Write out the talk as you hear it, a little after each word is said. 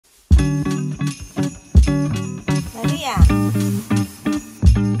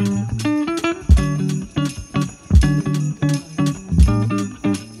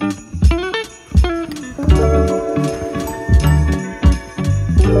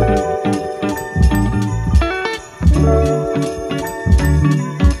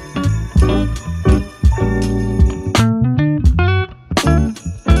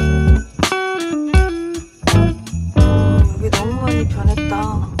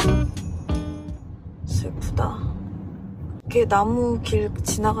나무 길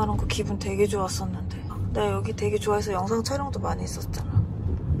지나가는 거 기분 되게 좋았었는데 나 여기 되게 좋아해서 영상 촬영도 많이 했었잖아.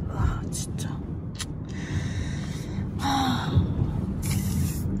 아 진짜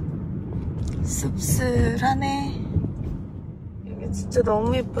씁쓸하네. 여기 진짜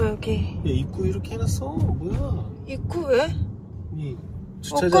너무 예뻐. 여기 야, 입구 이렇게 해놨어. 뭐야 입구 왜? 이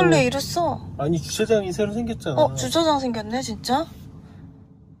원래 이랬어. 아니 주차장이 새로 생겼잖아. 주차장 생겼네 진짜.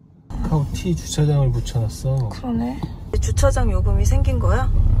 카카오티 주차장을 붙여놨어. 그러네. 주차장 요금이 생긴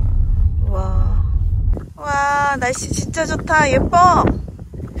거야? 와 날씨 진짜 좋다. 예뻐.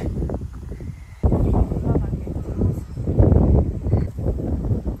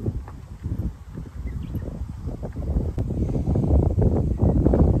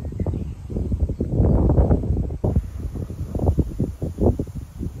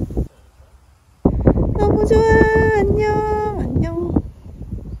 너무 좋아. 안녕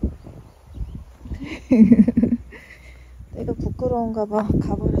내가 부끄러운가 봐.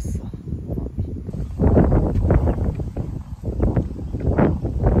 가버렸어.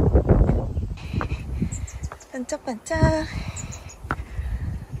 반짝반짝.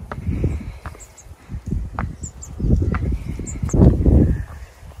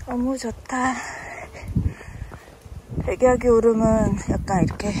 너무 좋다. 백약이오름은 약간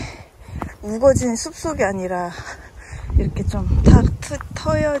이렇게 우거진 숲속이 아니라 이렇게 좀 탁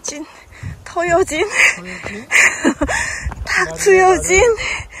트여진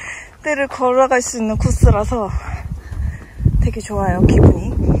데를 걸어갈 수 있는 코스라서 되게 좋아요.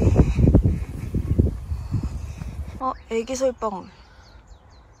 기분이. 애기 솔방울.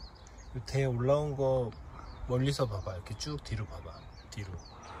 대 올라온 거 멀리서 봐봐. 이렇게 쭉 뒤로 봐봐. 뒤로.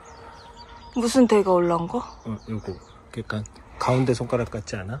 무슨 대가 올라온 거? 요거 약간 가운데 손가락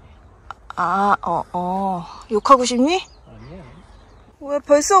같지 않아? 욕하고 싶니? 아니야. 왜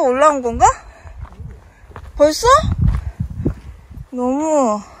벌써 올라온 건가? 벌써?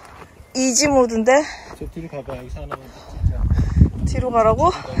 너무 이지 모드인데? 저 뒤로 가봐. 여기서 하나만 진짜. 뒤로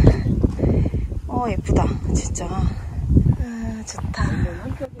가라고? 예쁘다 진짜. 좋다.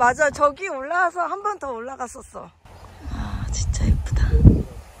 맞아, 저기 올라와서 한 번 더 올라갔었어. 진짜 예쁘다.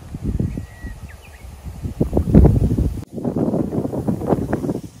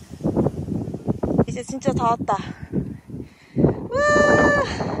 이제 진짜 다 왔다. 와,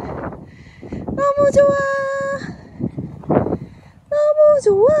 너무 좋아. 너무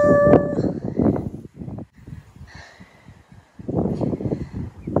좋아.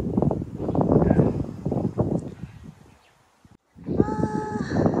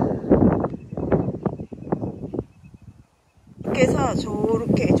 그래서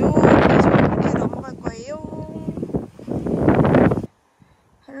저렇게 넘어갈 거예요.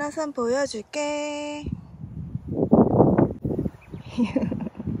 한라산 보여줄게.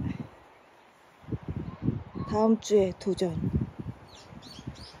 다음 주에 도전.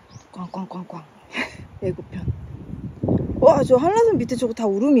 꽝꽝꽝꽝. 예고편. 와, 저 한라산 밑에 저거 다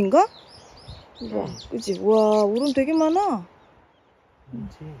우름인가? 우와, 그치? 우와, 우름 되게 많아.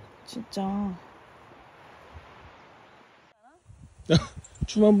 진짜.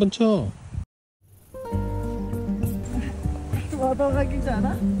 춤 한번 춰. 와닿아가긴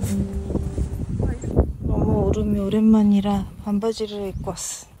않아? 너무 오름이 오랜만이라 반바지를 입고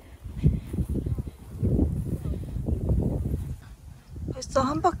왔어. 벌써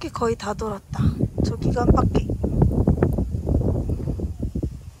한 바퀴 거의 다 돌았다. 저기가 한 바퀴.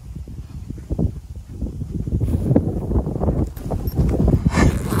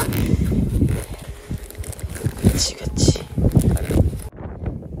 그치.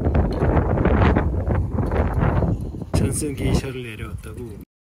 전승 게이샤를 내려왔다고.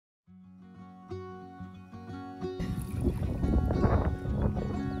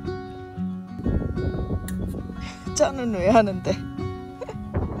 짠은 왜 하는데?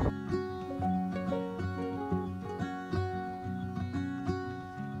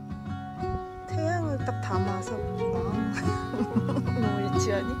 태양을 딱 담아서 너무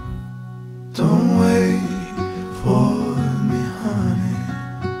유치하니? Don't wait for me, honey.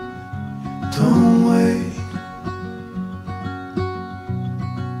 Don't wait,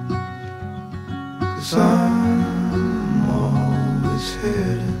 'cause I'm always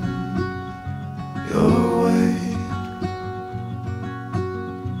heading your way.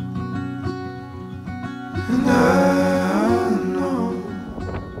 And I know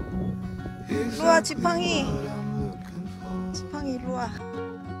일로와 지팡이. what I'm looking for. 지팡이 일로와.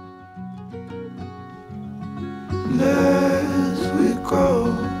 And as we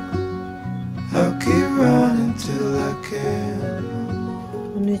grow, I'll keep running till I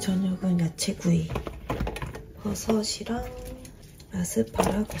can. 오늘 저녁은 야채구이, 버섯이랑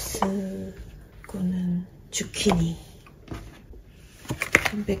아스파라거스, 이거는 주키니,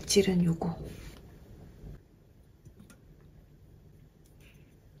 단백질은 요거.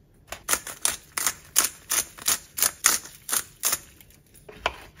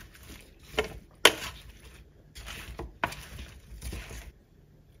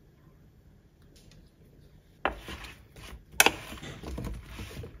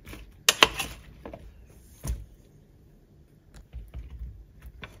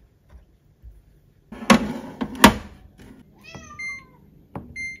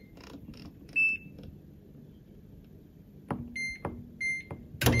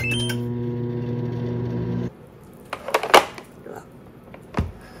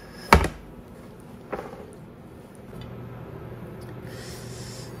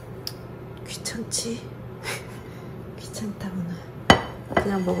 귀찮지? 귀찮다구나.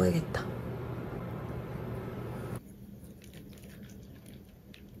 그냥 먹어야겠다.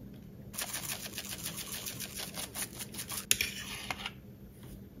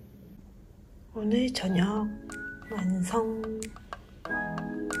 오늘 저녁 완성.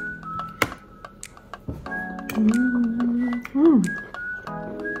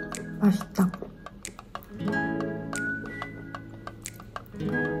 맛있다.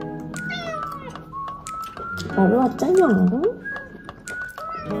 나로 왔잖아.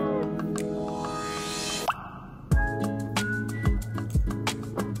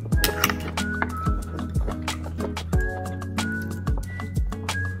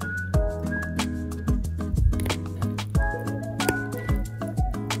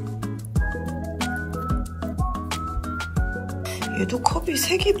 얘도 컵이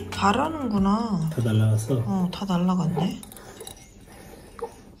색이 바라는구나. 다 날라갔어? 다 날라갔네.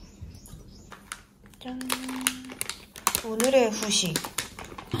 짠. 오늘의 후식.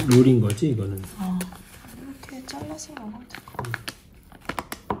 롤인 거지, 이거는? 이렇게 잘라서 먹으면 될 것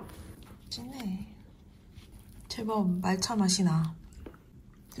같아. 진해. 제법 말차 맛이 나.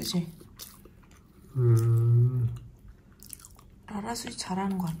 그치? 라라수이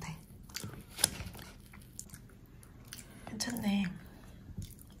잘하는 것 같아. 괜찮네.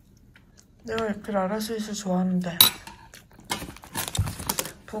 내가 이렇게 라라스윗을 좋아하는데.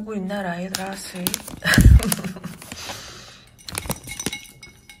 보고 있나, 라라스윗?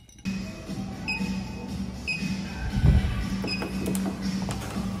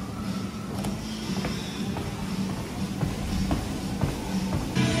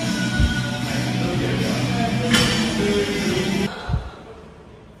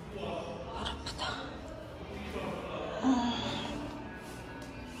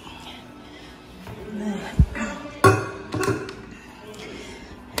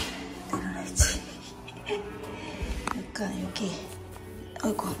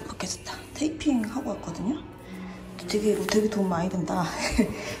 아이고 벗겨졌다. 테이핑 하고 왔거든요. 되게 돈 많이 든다.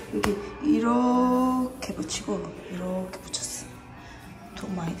 여기 이렇게 붙이고 이렇게 붙였어.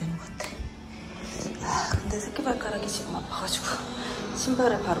 돈 많이 드는 것 같아. 근데 새끼발가락이 지금 아파가지고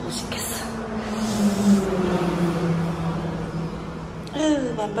신발을 바르고 싶겠어.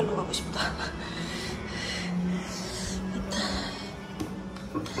 만발로 가고 싶다.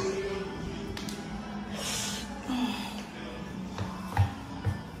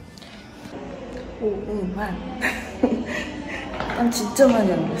 오만. 땀 진짜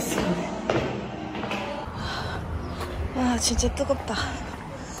많이 흘렸어. 와 진짜 뜨겁다.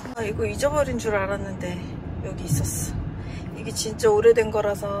 이거 잊어버린 줄 알았는데 여기 있었어. 이게 진짜 오래된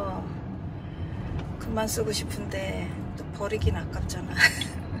거라서 그만 쓰고 싶은데 또 버리긴 아깝잖아.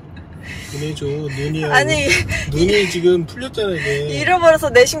 보내줘. 눈이 아니 눈이 지금 풀렸잖아 이게. 잃어버려서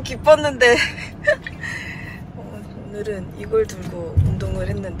내심 기뻤는데 오늘은 이걸 들고 운동을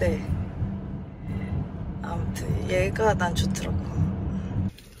했는데 아무튼 얘가 난 좋더라고.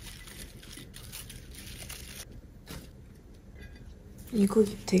 이거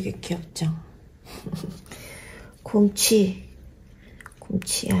되게 귀엽죠? 곰치야.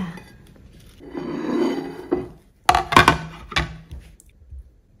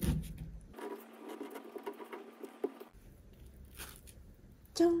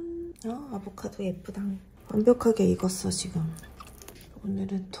 짠! 아보카도 예쁘다. 완벽하게 익었어 지금.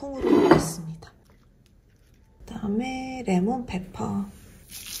 오늘은 통으로 먹겠습니다. 그다음에 레몬 페퍼.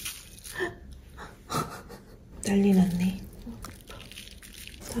 난리 났네.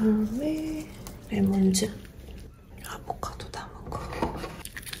 그다음에 레몬즙. 아보카도 담은 거.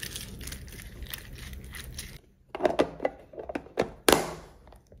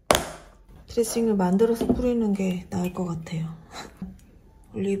 드레싱을 만들어서 뿌리는 게 나을 것 같아요.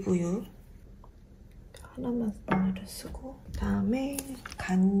 올리브유 하나만 쓰고, 그다음에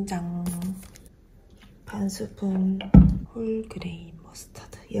간장 반 스푼, 홀그레인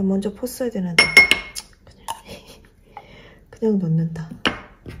머스타드. 얘 먼저 폈어야 되는데 그냥 넣는다.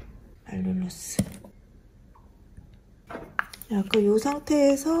 알룰로스. 아까 이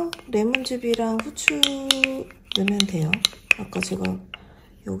상태에서 레몬즙이랑 후추 넣으면 돼요. 아까 제가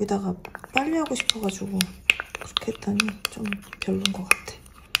여기다가 빨리 하고 싶어가지고 그렇게 했더니 좀 별론 것 같아.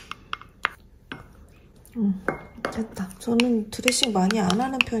 됐다. 저는 드레싱 많이 안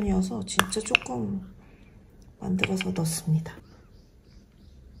하는 편이어서 진짜 조금 만들어서 넣습니다.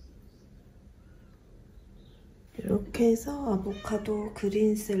 이렇게 해서 아보카도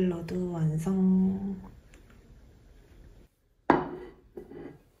그린샐러드 완성.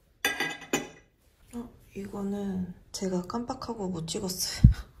 이거는 제가 깜빡하고 못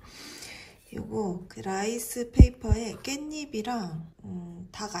찍었어요. 이거 그 라이스 페이퍼에 깻잎이랑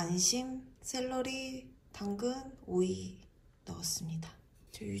닭 안심, 샐러리, 당근, 오이 넣었습니다.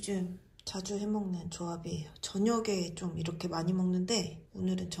 저 요즘 자주 해먹는 조합이에요. 저녁에 좀 이렇게 많이 먹는데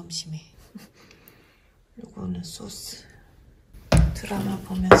오늘은 점심에. 이거는 소스. 드라마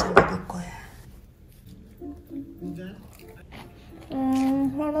보면서 먹을 거야.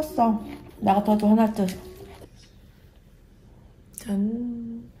 화났어. 나 같아도 화날 듯.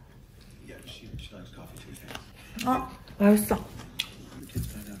 짠. 맛있어.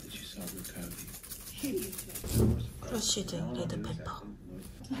 크러쉬드 레드페퍼.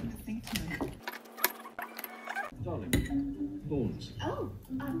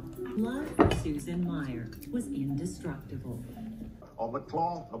 Love for Susan Meyer was indestructible. On the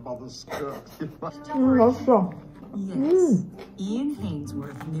cloth above the skirt. 맛있어. Yes, Ian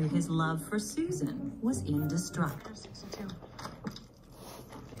Hainsworth knew his love for Susan was indestructible.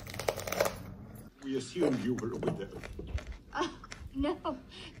 We assumed you were a widow. No.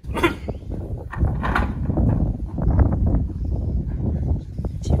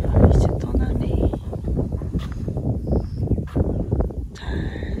 집을 이제 떠나네.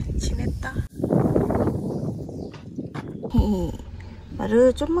 잘 지냈다?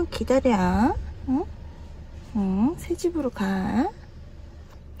 마루 좀만 기다려. 응? 응, 새 집으로 가.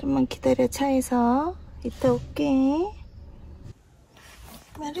 좀만 기다려, 차에서. 이따 올게.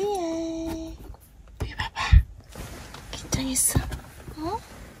 마루야. 여기 봐봐. 긴장했어. 어?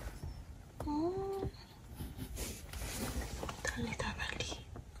 어? 난리다, 난리.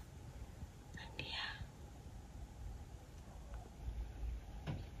 난리야.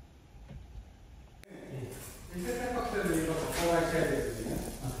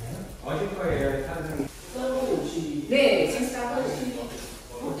 네, 식사하고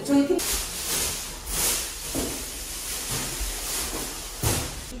저희 팀.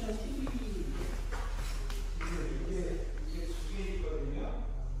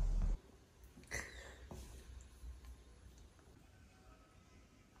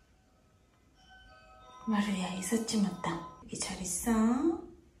 마루야, 있었지 못다. 여기 잘 있어?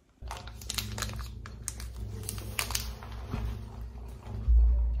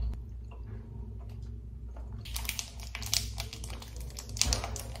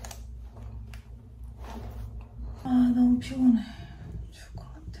 아, 너무 피곤해. 죽을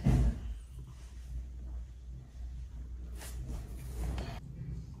것 같아.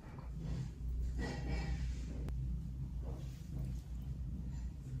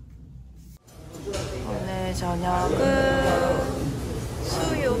 오늘 저녁은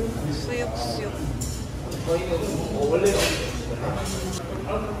수육.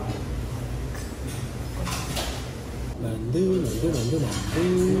 만두.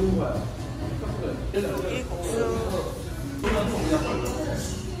 일국수.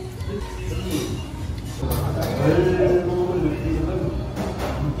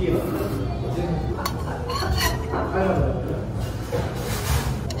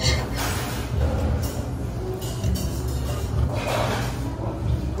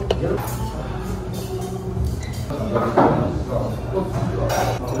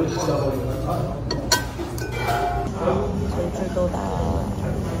 제주도다.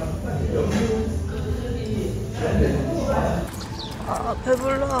 아,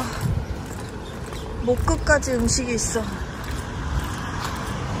 배불러. 목 끝까지 음식이 있어.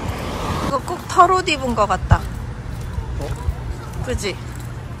 이거 꼭 털옷 입은 것 같다. 그지?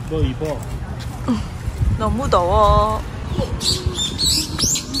 너 입어. 너무 더워.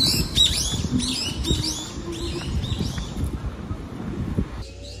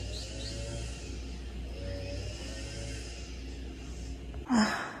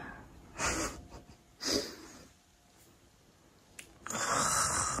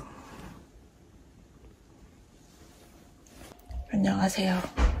 안녕하세요.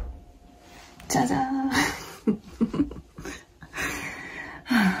 짜잔.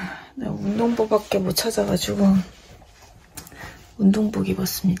 내가 운동복밖에 못 찾아가지고 운동복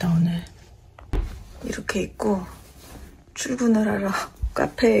입었습니다. 오늘 이렇게 입고 출근을 하러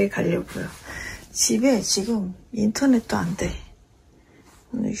카페에 가려고요. 집에 지금 인터넷도 안 돼.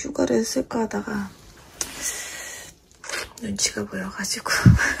 오늘 휴가를 쓸까 하다가 눈치가 보여가지고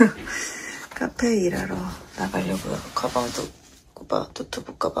카페에 일하러 나가려고요. 가방도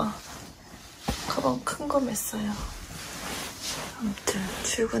노트북 가방 큰 거 맸어요. 아무튼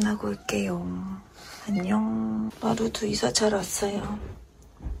출근하고 올게요. 안녕. 마루도 이사 잘 왔어요.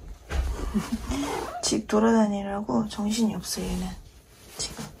 집 돌아다니라고 정신이 없어 얘는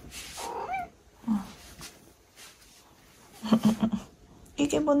지금.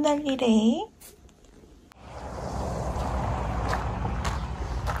 이게 뭔 난리래?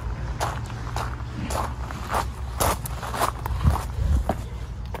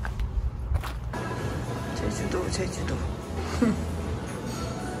 제주도.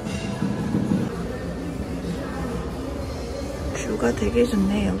 뷰가 되게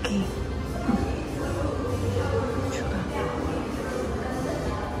좋네 여기.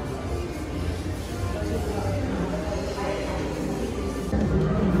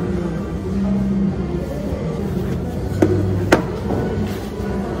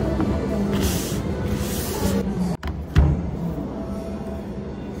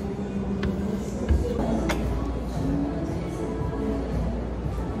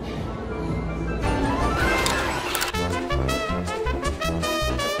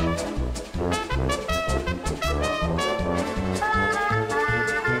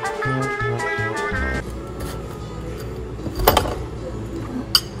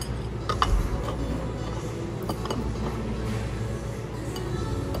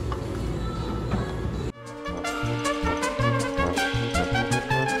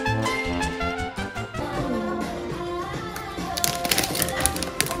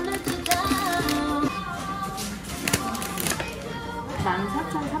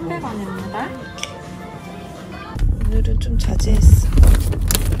 오늘은 좀 자제했어.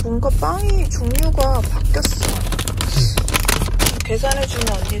 뭔가 빵이 종류가 바뀌었어.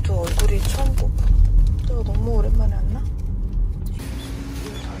 계산해주는 언니도 얼굴이 처음 보고. 내가 너무 오랜만에 왔나?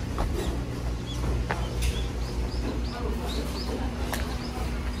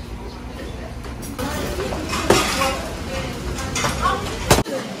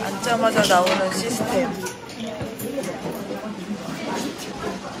 앉자마자 나오는 시스템.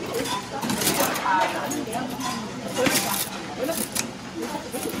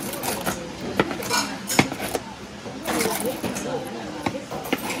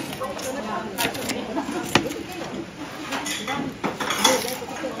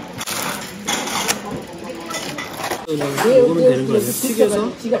 이거면 되는 거 아니야? 튀겨서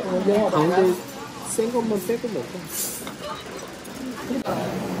가운데 센 것만 빼고 먹자.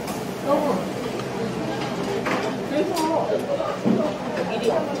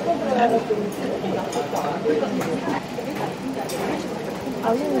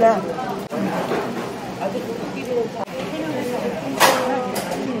 맛있네.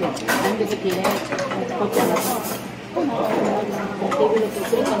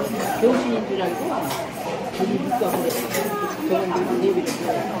 교수인 줄 알고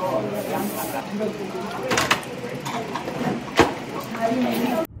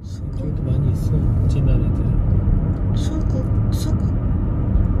저기도 많이 있어. 진한 애들. 수국.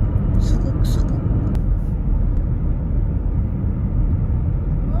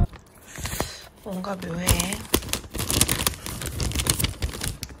 뭔가 묘해.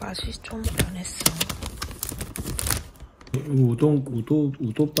 맛이 좀 변했어.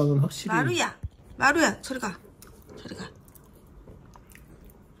 우도빵은 확실히. 마루야, 저리 가.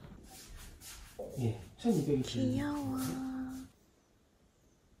 예, 1200원. 귀여워.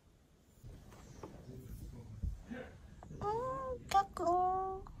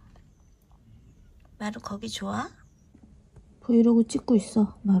 까꿍. 마루 거기 좋아? 브이로그 찍고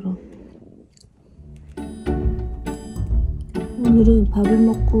있어, 마루. 오늘은 밥을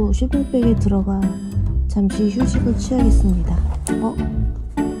먹고 쇼핑백에 들어가 잠시 휴식을 취하겠습니다.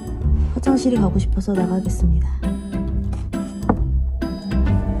 화장실에 가고 싶어서 나가겠습니다.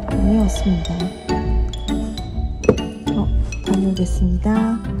 다녀왔습니다.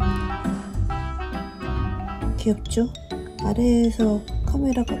 다녀오겠습니다. 귀엽죠? 아래에서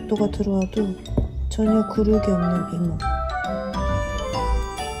카메라 각도가 들어와도 전혀 구르기 없는 미모.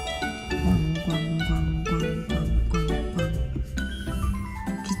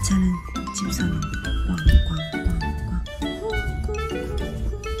 귀찮은 집사람.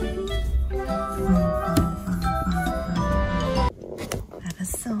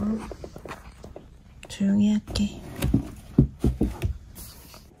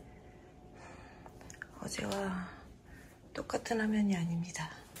 컵라면이 아닙니다.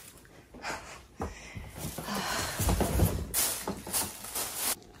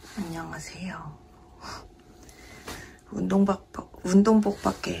 안녕하세요.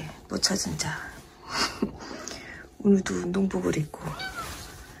 운동복밖에 못 찾은 자. 오늘도 운동복을 입고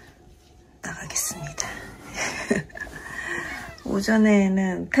나가겠습니다.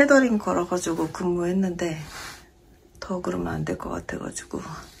 오전에는 테더링 걸어가지고 근무했는데 더 그러면 안 될 것 같아가지고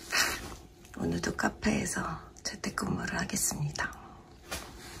오늘도 카페에서 재택근무를 하겠습니다.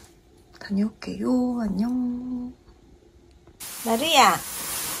 다녀올게요. 안녕. 나루야.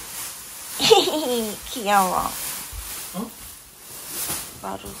 귀여워. 어?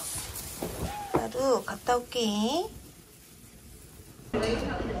 나루 갔다 올게.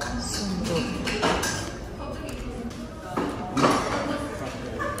 순두.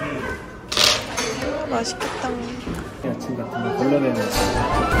 맛있겠다. 야채 같은 거 걸러내는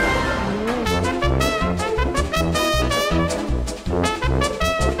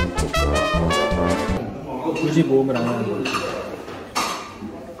굳이 모험을 안 하는 거지.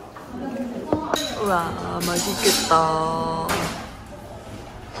 우와, 맛있겠다.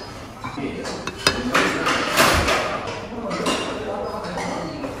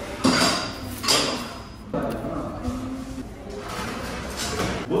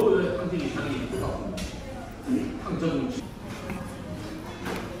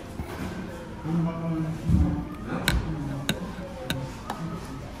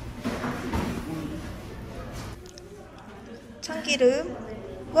 참기름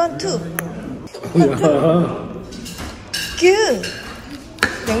 1, 2. 뭐야? 뀨!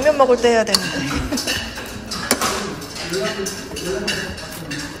 냉면 먹을 때 해야 되는데.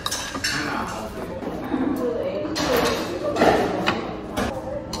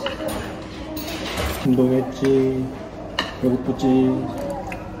 운동했지, 배고프지,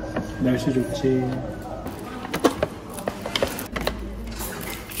 날씨 좋지.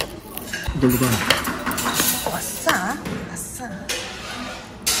 놀러 가. 왔어? 맛있어.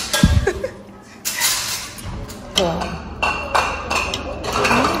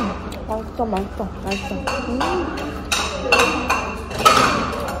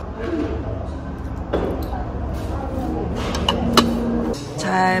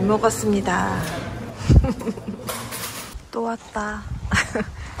 잘 먹었습니다. 또 왔다.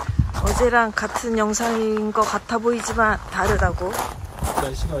 어제랑 같은 영상인 것 같아 보이지만 다르다고.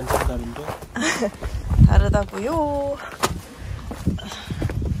 날씨가 완전 다른데? 다르다고요.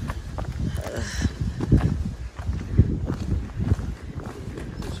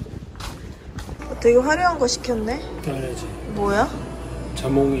 되게 화려한 거 시켰네. 알지. 뭐야?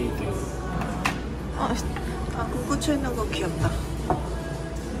 자몽이 돼. 방금 꽂혀 있는 거 귀엽다.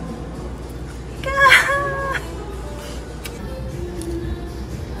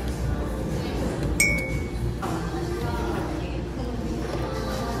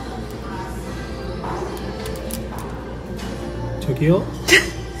 저기요?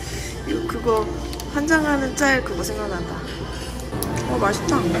 그거 환장하는 짤 그거 생각난다.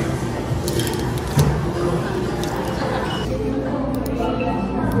 맛있다.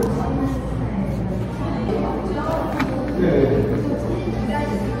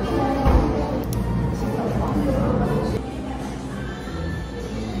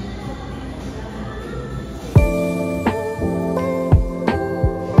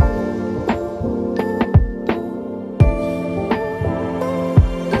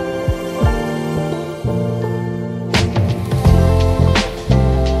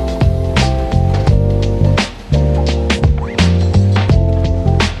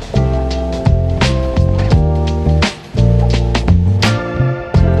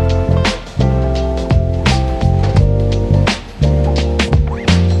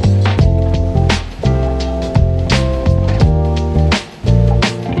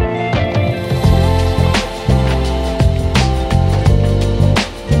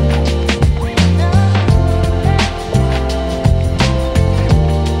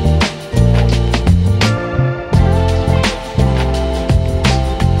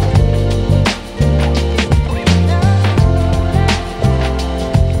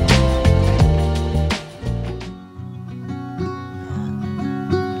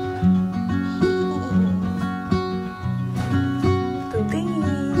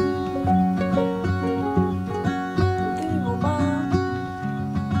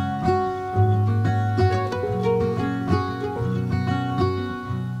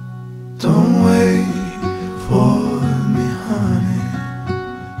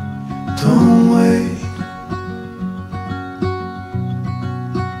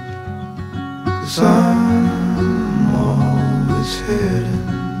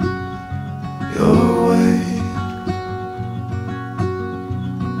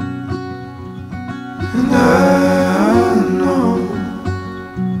 And I know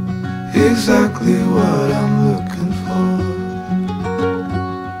exactly what I'm looking for.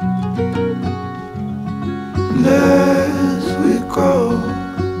 And as we go,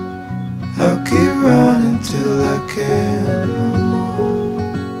 I'll keep running till I can't no more.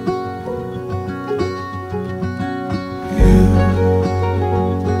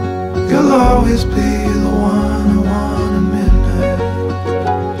 You'll always be the one I want at midnight.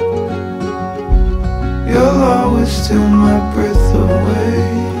 You'll always steal my breath away,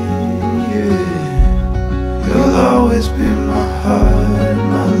 yeah. You'll always be my heart and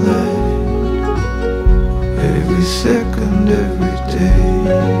my life, every second, every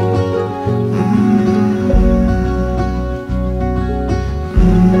day.